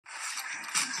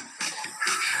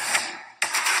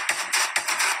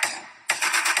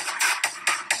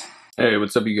Hey,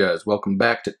 what's up, you guys? Welcome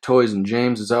back to Toys and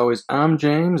James. As always, I'm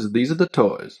James. These are the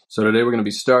toys. So today we're going to be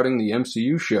starting the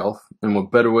MCU shelf, and what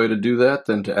better way to do that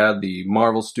than to add the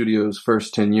Marvel Studios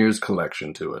First 10 Years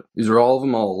collection to it. These are all of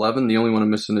them, all 11. The only one I'm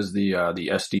missing is the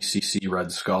SDCC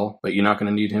Red Skull, but you're not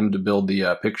going to need him to build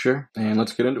the picture. And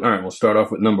let's get into it. Alright, we'll start off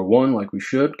with number 1 like we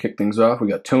should. Kick things off. We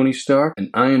got Tony Stark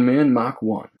and Iron Man Mach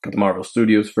 1. Got the Marvel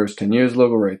Studios First 10 Years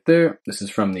logo right there. This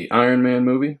is from the Iron Man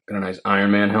movie. Got a nice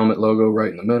Iron Man helmet logo right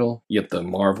in the middle. You get the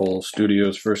Marvel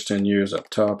Studios First 10 Years up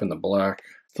top in the black.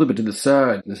 Flip it to the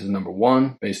side. This is number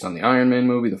 1, based on the Iron Man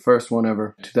movie, the first one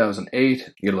ever, 2008.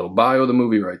 You get a little bio of the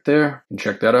movie right there. You can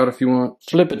check that out if you want.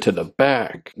 Flip it to the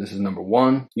back. This is number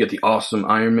 1. You get the awesome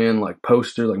Iron Man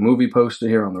poster, movie poster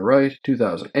here on the right,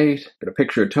 2008. Get a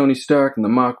picture of Tony Stark and the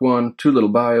Mach 1, 2 little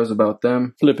bios about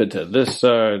them. Flip it to this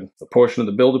side. A portion of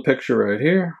the Build-A-Picture right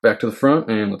here. Back to the front,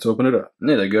 and let's open it up. And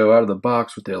there they go, out of the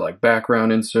box with their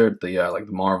background insert, the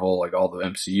Marvel, all the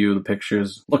MCU, the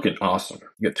pictures. Looking awesome.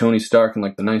 You get Tony Stark in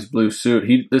the nice blue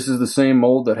suit. This is the same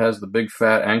mold that has the big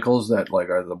fat ankles that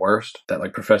are the worst, that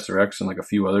Professor X and a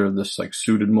few other of this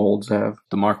suited molds have.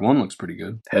 The Mark 1 looks pretty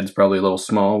good. Head's probably a little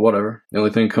small, whatever. The only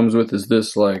thing it comes with is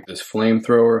this this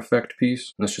flamethrower effect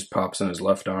piece. And this just pops in his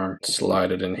left arm.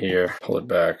 Slide it in here, pull it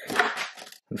back,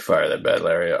 and fire that bad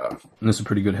Larry off. And this is a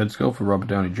pretty good head sculpt for Robert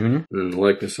Downey Jr. And the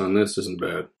likeness on this isn't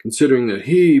bad, considering that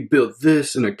he built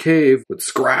this in a cave with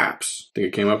scraps. I think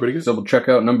it came out pretty good. Double check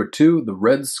out number 2, the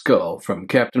Red Skull from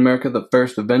Captain America, the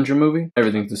first Avenger movie.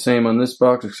 Everything's the same on this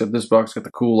box, except this box got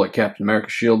the cool Captain America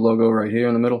shield logo right here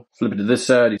in the middle. Flip it to this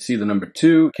side, you see the number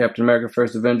 2, Captain America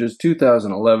First Avengers,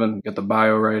 2011. Got the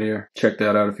bio right here. Check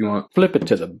that out if you want. Flip it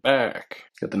to the back.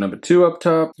 Got the number 2 up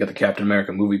top. You got the Captain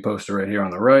America movie poster right here on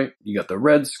the right. You got the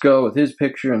Red Skull with his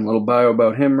picture and a little bio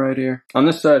about him right here. On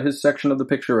this side, his section of the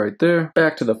picture right there.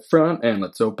 Back to the front, and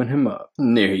let's open him up.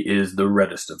 And there he is, the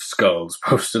reddest of skulls,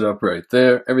 posted up right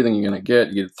there. Everything you're gonna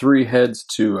get. You get 3 heads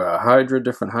to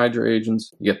different Hydra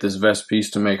agents. You get this vest piece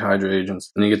to make Hydra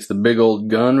agents. And he gets the big old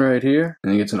gun right here.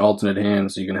 And he gets an alternate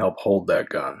hand so you can help hold that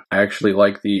gun. I actually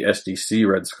like the SDC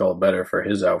Red Skull better for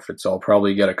his outfit, so I'll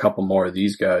probably get a couple more of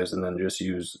these guys and then just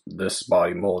use this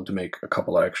body mold to make a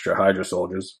couple of extra Hydra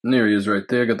soldiers. And there he is right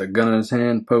there, got the gun in his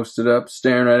hand, posted up,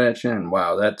 staring right at you, and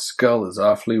wow, that skull is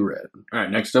awfully red. Alright,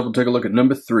 next up we'll take a look at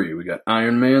number 3. We got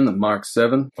Iron Man, the Mark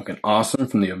 7, looking awesome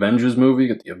from the Avengers movie.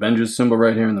 Got the Avengers symbol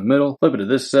right here in the middle. Flip it to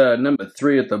this side, number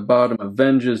 3 at the bottom,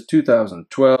 Avengers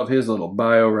 2012. Here's a little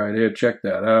bio right here, check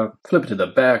that out. Flip it to the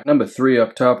back, number 3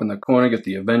 up top in the corner, get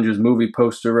the Avengers movie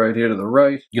poster right here to the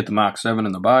right. You get the Mark 7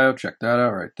 in the bio, check that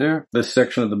out right there. This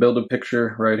section of the Build-A-Picture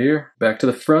right here. Back to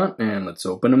the front, and let's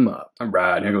open them up.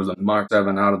 Alright, here goes the Mark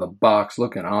 7 out of the box,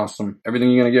 looking awesome. Everything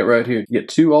you're gonna get right here. You get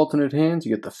 2 alternate hands,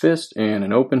 you get the fist and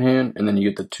an open hand, and then you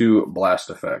get the 2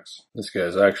 blast effects. This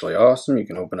guy's actually awesome. You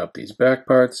can open up these back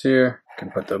parts here. You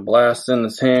can put the blast in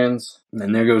his hands. And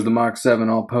then there goes the Mark 7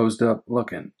 all posed up,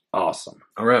 looking awesome.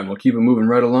 Alright, we'll keep it moving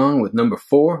right along with number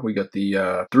 4. We got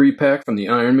the 3-pack from the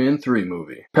Iron Man 3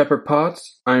 movie. Pepper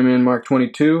Potts, Iron Man Mark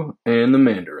 22, and the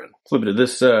Mandarin. Flip it to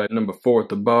this side, number 4 at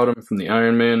the bottom from the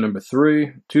Iron Man number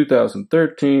 3,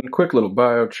 2013. Quick little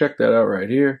bio, check that out right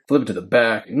here. Flip it to the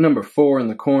back, number 4 in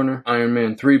the corner. Iron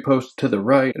Man 3 posted to the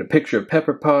right. Get a picture of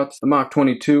Pepper Potts, the Mark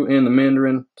 22, and the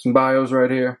Mandarin. Some bios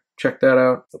right here. Check that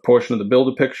out. A portion of the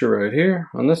Build-A-Picture right here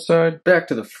on this side. Back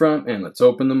to the front, and let's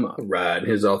open them up. Right,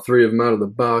 here's all 3 of them out of the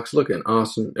box, looking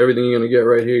awesome. Everything you're gonna get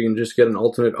right here, you can just get an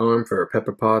alternate arm for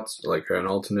Pepper Potts, an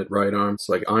alternate right arm. It's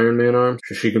like Iron Man arm,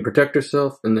 so she can protect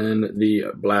herself, and then the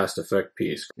blast effect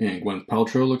piece. And Gwyneth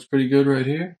Paltrow looks pretty good right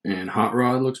here. And Hot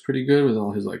Rod looks pretty good with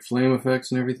all his flame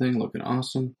effects and everything, looking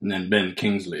awesome. And then Ben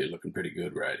Kingsley looking pretty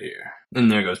good right here.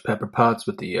 And there goes Pepper Potts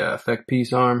with the effect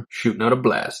piece arm, shooting out a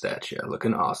blast at you,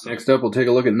 looking awesome. Next up, we'll take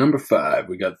a look at number 5.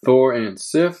 We got Thor and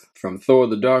Sif from Thor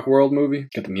the Dark World movie.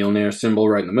 Got the Mjolnir symbol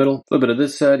right in the middle. Flip it to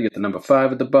this side, you get the number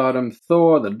 5 at the bottom.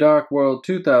 Thor the Dark World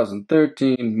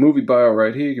 2013. Movie bio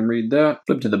right here, you can read that.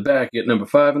 Flip to the back, you get number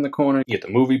 5 in the corner. You get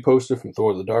the movie poster from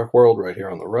Thor the Dark World right here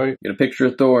on the right. You get a picture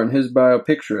of Thor and his bio,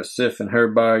 picture of Sif and her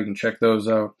bio. You can check those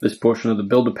out. This portion of the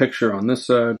Build-A-Picture on this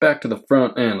side. Back to the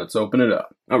front, and let's open it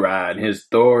up. Alright, here's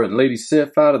Thor and Lady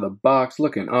Sif out of the box,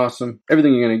 looking awesome.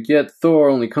 Everything you're gonna get, Thor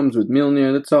only comes with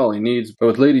Mjolnir, that's all he needs. But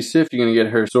with Lady Sif, you're gonna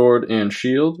get her sword and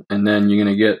shield, and then you're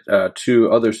gonna get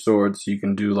 2 other swords, so you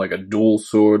can do a dual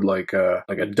sword, like a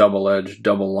double-edged,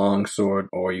 double-long sword,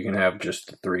 or you can have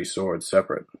just the 3 swords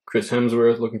separate. Chris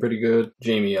Hemsworth looking pretty good.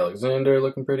 Jamie Alexander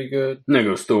looking pretty good. And there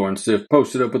goes Thor and Sif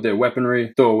posted up with their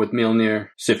weaponry. Thor with Mjolnir,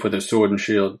 Sif with her sword and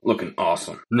shield, looking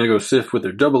awesome. And there goes Sif with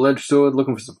her double-edged sword,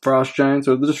 looking for some frost giants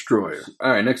or the Destroyer.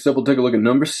 Alright, next up we'll take a look at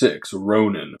number 6,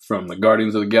 Ronan, from the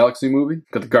Guardians of the Galaxy movie.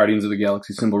 Got the Guardians of the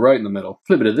Galaxy symbol right in the middle.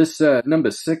 Flip it to this side,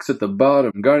 number 6 at the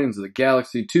bottom, Guardians of the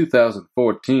Galaxy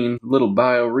 2014. Little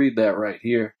bio, read that right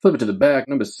here. Flip it to the back,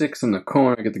 number 6 in the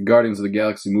corner, get the Guardians of the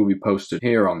Galaxy movie posted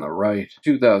here on the right.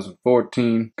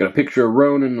 2014. Got a picture of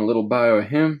Ronan, a little bio of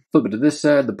him. Flip it to this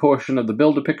side, the portion of the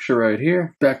Build-A-Picture right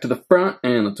here. Back to the front,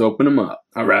 and let's open them up.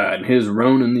 Alright, and here's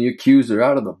Ronan the Accuser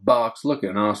out of the box,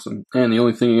 looking awesome. And the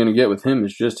only thing you're gonna get with him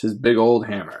is just his big old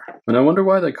hammer. And I wonder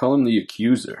why they call him the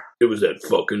Accuser. It was that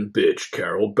fucking bitch,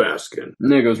 Carol Baskin.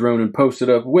 And there goes Ronan posted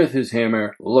up with his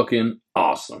hammer, looking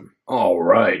awesome.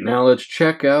 Alright, now let's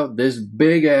check out this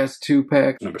big-ass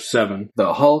 2-pack, number 7,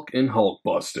 the Hulk and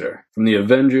Hulkbuster, from the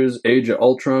Avengers Age of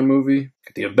Ultron movie.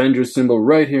 Got the Avengers symbol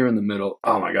right here in the middle.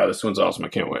 Oh my god, this one's awesome, I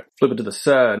can't wait. Flip it to the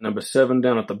side, number 7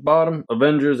 down at the bottom,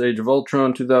 Avengers Age of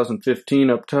Ultron 2015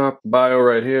 up top, bio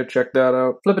right here, check that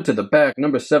out. Flip it to the back,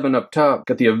 number 7 up top,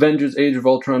 got the Avengers Age of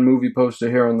Ultron movie poster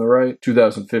here on the right,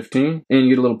 2015, and you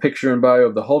get a little picture and bio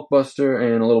of the Hulkbuster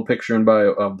and a little picture and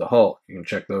bio of the Hulk. You can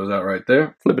check those out right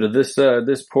there. Flip it to this side,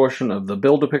 this portion of the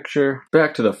Build-A-Picture,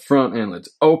 back to the front, and let's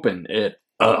open it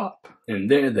up. And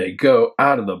there they go,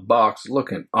 out of the box,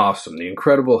 looking awesome. The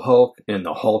Incredible Hulk and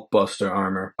the Hulkbuster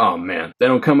armor. Oh man, they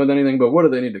don't come with anything, but what do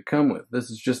they need to come with?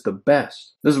 This is just the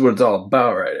best. This is what it's all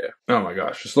about right here. Oh my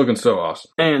gosh, just looking so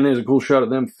awesome. And there's a cool shot of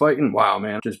them fighting. Wow,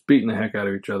 man, just beating the heck out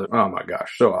of each other. Oh my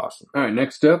gosh, so awesome. Alright,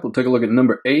 next up, we'll take a look at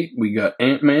number 8. We got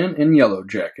Ant-Man and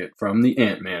Yellowjacket from the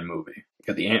Ant-Man movie.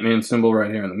 Got the Ant-Man symbol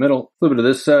right here in the middle. Flip it to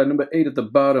this side, number 8 at the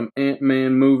bottom,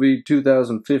 Ant-Man movie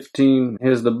 2015.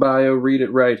 Here's the bio, read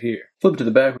it right here. Flip it to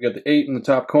the back, we got the 8 in the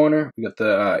top corner. We got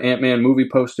the Ant-Man movie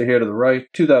poster here to the right,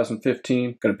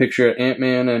 2015. Got a picture of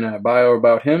Ant-Man and a bio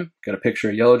about him. Got a picture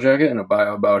of Yellowjacket and a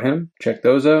bio about him. Check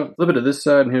those out. Flip it to this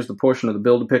side, and here's the portion of the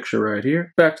Build-A-Picture right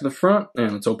here. Back to the front,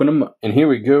 and let's open them up. And here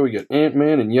we go, we got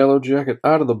Ant-Man and Yellowjacket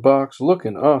out of the box,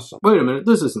 looking awesome. Wait a minute,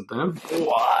 this isn't them.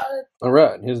 What?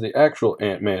 Alright, here's the actual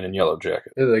Ant-Man and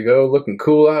Yellowjacket. There they go, looking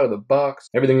cool out of the box.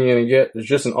 Everything you're gonna get is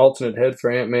just an alternate head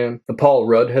for Ant-Man, the Paul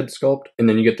Rudd head sculpt, and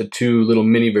then you get the 2 little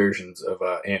mini versions of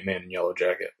Ant-Man and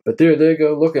Yellowjacket. But there they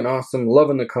go, looking awesome,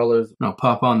 loving the colors. And I'll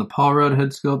pop on the Paul Rudd head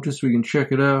sculpt just so we can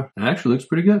check it out. It actually looks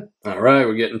pretty good. Alright,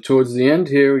 we're getting towards the end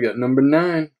here. We got number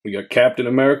 9. We got Captain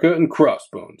America and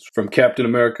Crossbones from Captain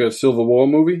America Civil War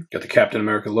movie. Got the Captain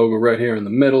America logo right here in the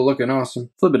middle, looking awesome.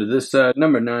 Flip it to this side,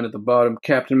 number 9 at the bottom,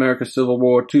 Captain America Civil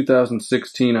War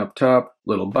 2016 up top.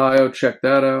 Little bio, check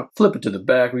that out. Flip it to the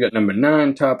back, we got number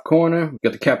 9, top corner. We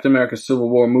got the Captain America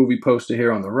Civil War movie poster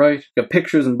here on the right. Got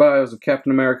pictures and bios of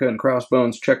Captain America and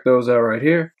Crossbones, check those out right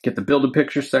here. Get the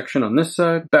Build-A-Picture section on this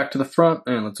side. Back to the front,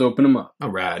 and let's open them up.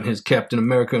 Alright, and here's Captain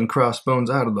America and Crossbones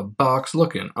out of the box,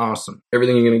 looking awesome.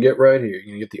 Everything you're gonna get right here. You're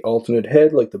gonna get the alternate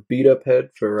head, like the beat-up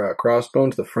head for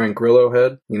Crossbones, the Frank Grillo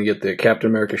head. You're gonna get the Captain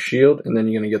America shield, and then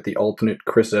you're gonna get the alternate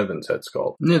Chris Evans head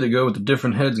sculpt. And there they go with the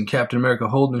different heads and Captain America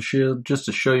holding the shield. Just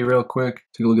to show you real quick,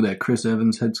 take a look at that Chris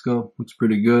Evans head sculpt. Looks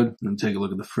pretty good. And then take a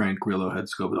look at the Frank Grillo head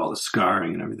sculpt with all the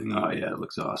scarring and everything. Oh yeah, it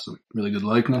looks awesome. Really good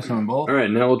likeness on both.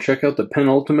 Alright, now we'll check out the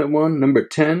penultimate one, number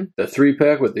 10, the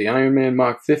 3-pack with the Iron Man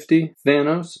Mach 50,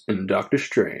 Thanos, and Doctor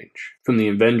Strange. From the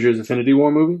Avengers Infinity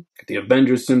War movie. Got the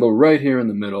Avengers symbol right here in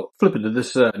the middle. Flip it to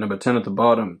this side, number 10 at the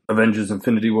bottom, Avengers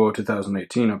Infinity War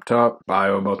 2018 up top.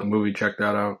 Bio about the movie, check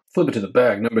that out. Flip it to the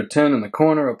back, number 10 in the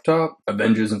corner up top,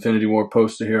 Avengers Infinity War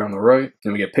poster here on the right.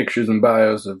 Then we get pictures and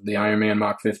bios of the Iron Man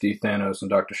Mach 50, Thanos, and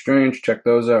Doctor Strange. Check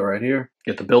those out right here.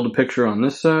 Get the Build-A-Picture on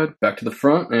this side, back to the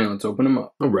front, and let's open them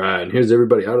up. Alright, and here's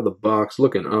everybody out of the box,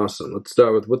 looking awesome. Let's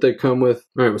start with what they come with.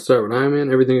 Alright, we'll start with Iron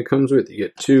Man, everything it comes with. You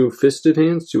get 2 fisted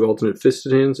hands, 2 alternate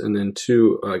fisted hands, and then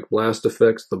 2 blast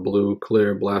effects, the blue,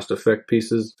 clear blast effect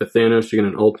pieces. For Thanos, you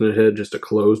get an alternate head, just a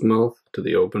closed mouth to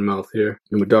the open mouth here.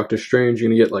 And with Doctor Strange, you're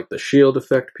gonna get like the shield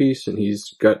effect piece, and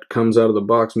comes out of the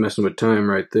box messing with time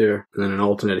right there. And then an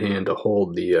alternate hand to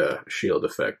hold the shield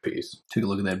effect piece. Take a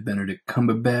look at that Benedict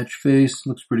Cumberbatch face.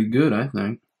 Looks pretty good, I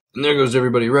think. And there goes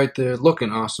everybody right there,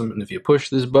 looking awesome. And if you push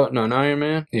this button on Iron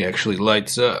Man, he actually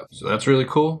lights up. So that's really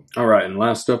cool. Alright, and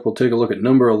last up, we'll take a look at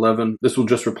number 11. This will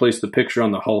just replace the picture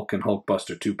on the Hulk and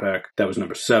Hulkbuster 2-pack. That was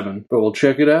number 7. But we'll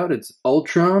check it out. It's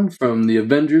Ultron from the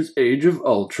Avengers Age of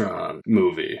Ultron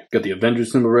movie. Got the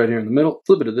Avengers symbol right here in the middle.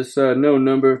 Flip it to this side, no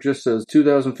number, just says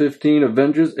 2015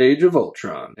 Avengers Age of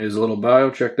Ultron. Here's a little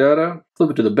bio, check that out. Flip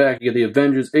it to the back, you get the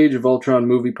Avengers Age of Ultron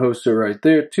movie poster right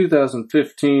there.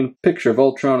 2015, picture of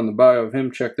Ultron in the bio of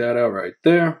him. Check that out right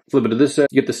there. Flip it to this side,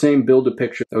 you get the same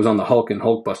Build-A-Picture that was on the Hulk and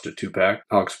Hulkbuster 2-pack.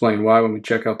 I'll explain why when we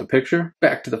check out the picture.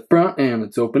 Back to the front, and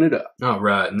let's open it up.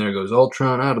 Alright, and there goes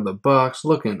Ultron out of the box,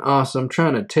 looking awesome,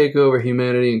 trying to take over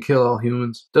humanity and kill all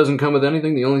humans. Doesn't come with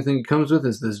anything, the only thing he comes with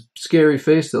is this scary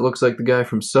face that looks like the guy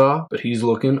from Saw, but he's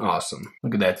looking awesome.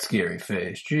 Look at that scary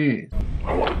face, jeez.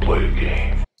 I want to play a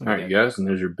game. Alright, you guys, and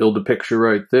there's your Build-A-Picture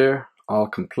right there. All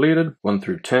completed, 1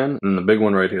 through 10. And the big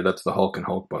one right here, that's the Hulk and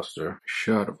Hulkbuster.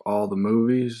 Shot of all the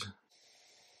movies.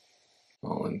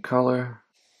 All in color.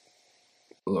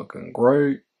 Looking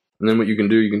great. And then what you can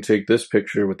do, you can take this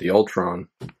picture with the Ultron.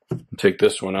 Take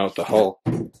this one out, the Hulk.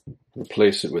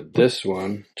 Replace it with this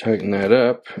one. Tighten that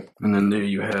up. And then there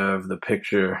you have the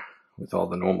picture with all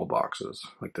the normal boxes,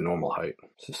 like the normal height.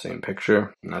 It's the same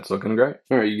picture, and that's looking great.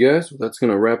 Alright, you guys, that's going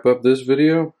to wrap up this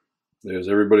video. There's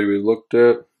everybody we looked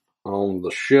at on the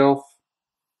shelf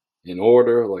in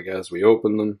order, like as we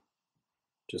open them.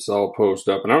 Just all posed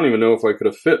up. And I don't even know if I could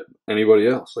have fit anybody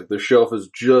else. Like, this shelf is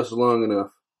just long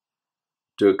enough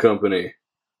to accompany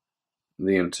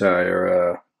the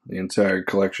entire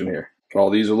collection here.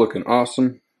 All these are looking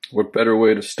awesome. What better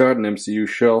way to start an MCU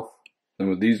shelf than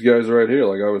with these guys right here,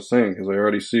 like I was saying, because I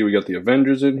already see we got the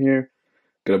Avengers in here,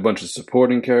 got a bunch of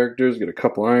supporting characters, got a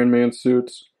couple Iron Man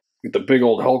suits, got the big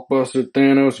old Hulkbuster,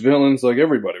 Thanos, villains, like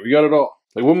everybody. We got it all.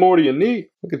 Like, what more do you need?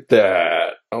 Look at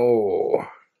that. Oh,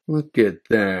 look at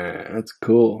that. That's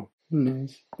cool.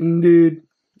 Nice indeed.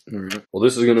 Alright. Well,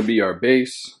 this is going to be our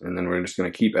base, and then we're just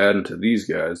going to keep adding to these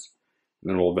guys.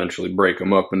 And then we'll eventually break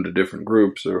them up into different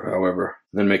groups or however,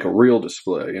 then make a real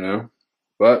display, you know?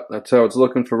 But that's how it's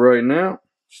looking for right now.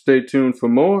 Stay tuned for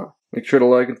more. Make sure to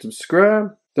like and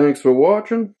subscribe. Thanks for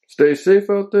watching. Stay safe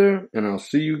out there, and I'll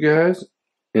see you guys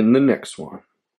in the next one.